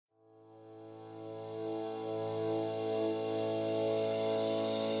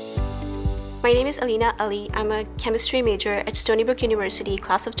My name is Aleena Ali. I'm a chemistry major at Stony Brook University,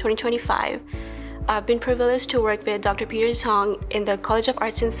 class of 2025. I've been privileged to work with Dr. Peter Tonge in the College of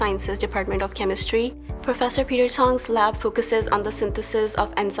Arts and Sciences Department of Chemistry. Professor Peter Tonge's lab focuses on the synthesis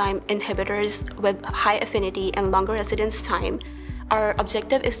of enzyme inhibitors with high affinity and longer residence time. Our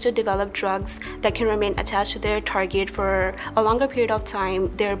objective is to develop drugs that can remain attached to their target for a longer period of time,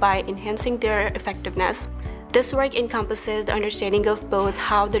 thereby enhancing their effectiveness. This work encompasses the understanding of both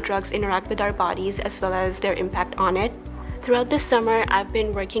how the drugs interact with our bodies as well as their impact on it. Throughout this summer, I've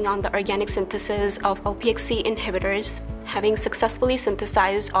been working on the organic synthesis of LpxC inhibitors. Having successfully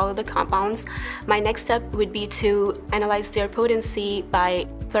synthesized all of the compounds, my next step would be to analyze their potency by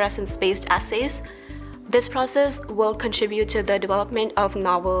fluorescence-based assays. This process will contribute to the development of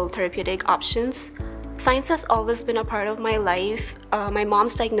novel therapeutic options. Science has always been a part of my life. My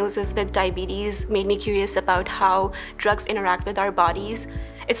mom's diagnosis with diabetes made me curious about how drugs interact with our bodies.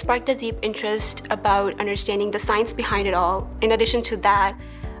 It sparked a deep interest about understanding the science behind it all. In addition to that,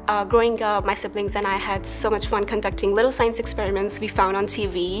 growing up, my siblings and I had so much fun conducting little science experiments we found on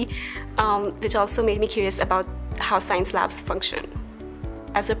TV, which also made me curious about how science labs function.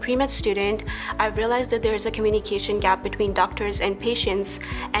 As a pre-med student, I realized that there is a communication gap between doctors and patients,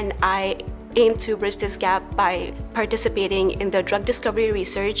 and I aim to bridge this gap by participating in the drug discovery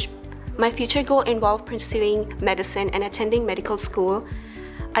research. My future goal involved pursuing medicine and attending medical school.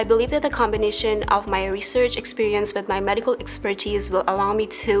 I believe that the combination of my research experience with my medical expertise will allow me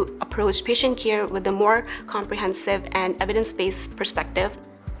to approach patient care with a more comprehensive and evidence-based perspective.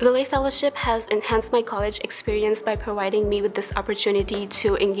 Velay Fellowship has enhanced my college experience by providing me with this opportunity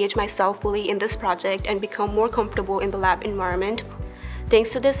to engage myself fully in this project and become more comfortable in the lab environment.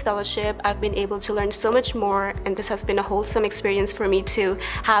 Thanks to this fellowship, I've been able to learn so much more, and this has been a wholesome experience for me to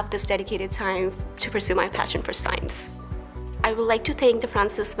have this dedicated time to pursue my passion for science. I would like to thank the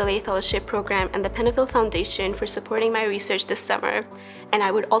Francis Velay Fellowship Program and the Penneville Foundation for supporting my research this summer. And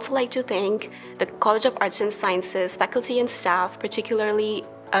I would also like to thank the College of Arts and Sciences faculty and staff, particularly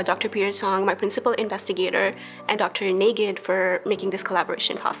Dr. Peter Tonge, my principal investigator, and Dr. Nagid for making this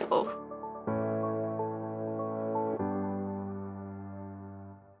collaboration possible.